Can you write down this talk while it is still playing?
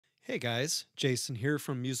Hey guys, Jason here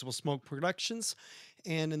from Usable Smoke Productions,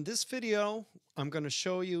 and in this video I'm going to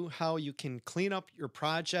show you how you can clean up your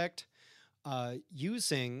project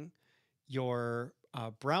using your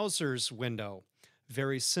browser's window.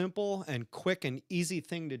 Very simple and quick and easy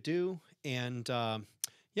thing to do, and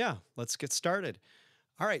yeah, let's get started.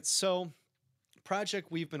 All right, so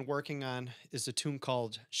project we've been working on is a tune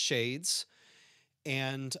called Shades,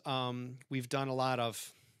 and we've done a lot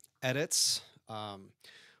of edits.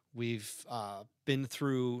 We've been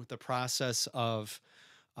through the process of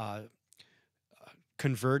uh,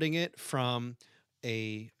 converting it from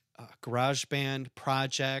a GarageBand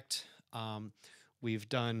project. We've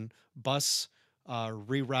done bus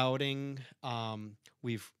rerouting.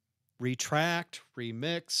 We've retracked,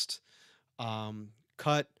 remixed,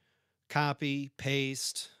 cut, copy,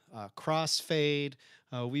 paste, crossfade.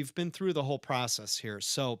 We've been through the whole process here.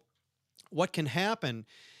 So what can happen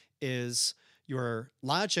is your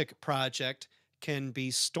Logic project can be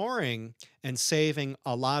storing and saving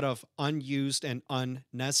a lot of unused and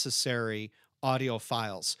unnecessary audio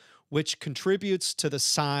files, which contributes to the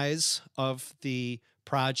size of the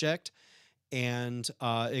project, and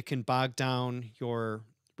it can bog down your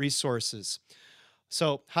resources.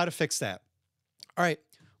 So how to fix that? All right,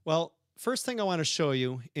 well, first thing I want to show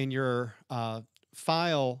you in your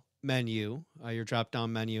file menu, your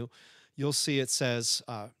drop-down menu, you'll see it says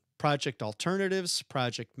project alternatives,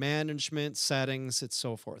 project management, settings, and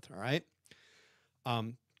so forth. All right.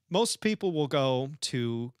 Most people will go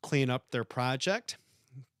to clean up their project,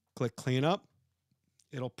 click clean up.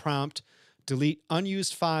 It'll prompt delete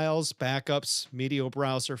unused files, backups, media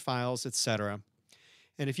browser files, etc.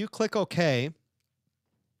 And if you click OK,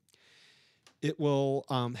 it will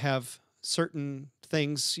have certain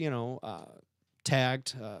things,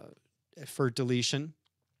 tagged for deletion.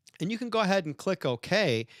 And you can go ahead and click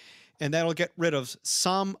OK, and that'll get rid of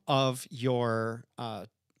some of your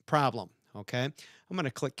problem. Okay, I'm going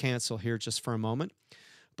to click cancel here just for a moment.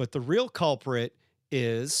 But the real culprit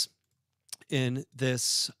is in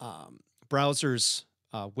this browser's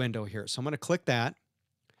window here. So I'm going to click that,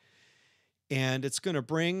 and it's going to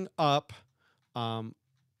bring up all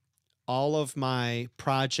of my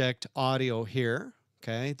project audio here.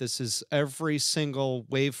 Okay, this is every single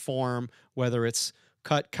waveform, whether it's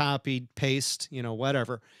cut, copied, paste,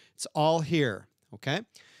 whatever. It's all here, okay?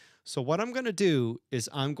 So what I'm going to do is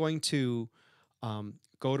I'm going to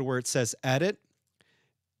go to where it says Edit,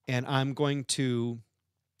 and I'm going to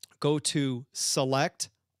go to Select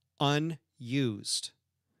Unused.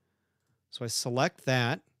 So I select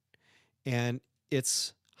that, and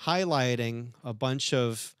it's highlighting a bunch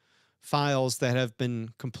of files that have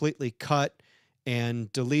been completely cut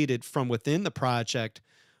and deleted from within the project,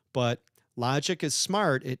 but Logic is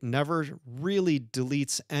smart. It never really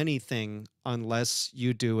deletes anything unless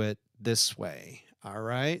you do it this way. All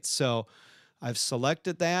right. So I've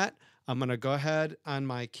selected that. I'm going to go ahead on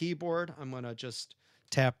my keyboard. I'm going to just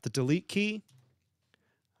tap the delete key.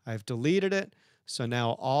 I've deleted it. So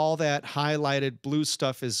now all that highlighted blue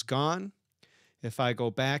stuff is gone. If I go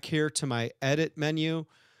back here to my edit menu,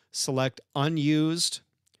 select unused,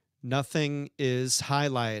 nothing is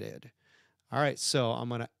highlighted. All right. So I'm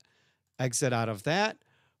going to exit out of that,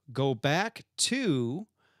 go back to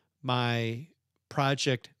my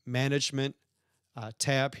project management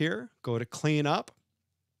tab here, go to clean up.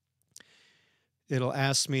 It'll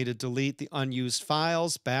ask me to delete the unused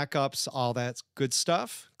files, backups, all that good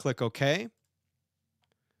stuff. Click OK.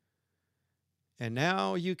 And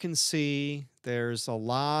now you can see there's a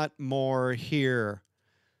lot more here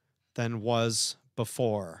than was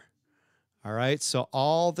before. All right, so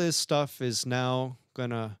all this stuff is now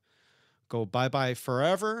going to go bye-bye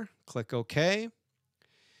forever. Click OK.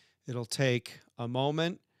 It'll take a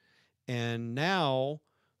moment. And now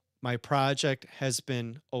my project has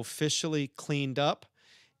been officially cleaned up.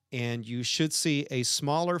 And you should see a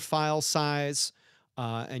smaller file size.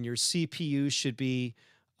 And your CPU should be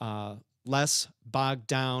less bogged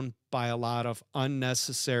down by a lot of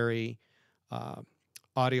unnecessary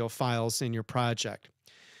audio files in your project.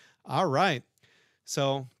 All right.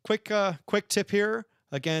 So quick tip here.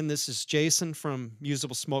 Again, this is Jason from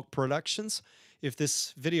Usable Smoke Productions. If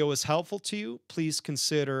this video was helpful to you, please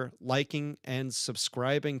consider liking and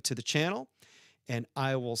subscribing to the channel. And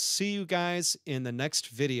I will see you guys in the next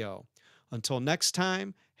video. Until next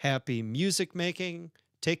time, happy music making.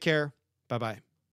 Take care. Bye-bye.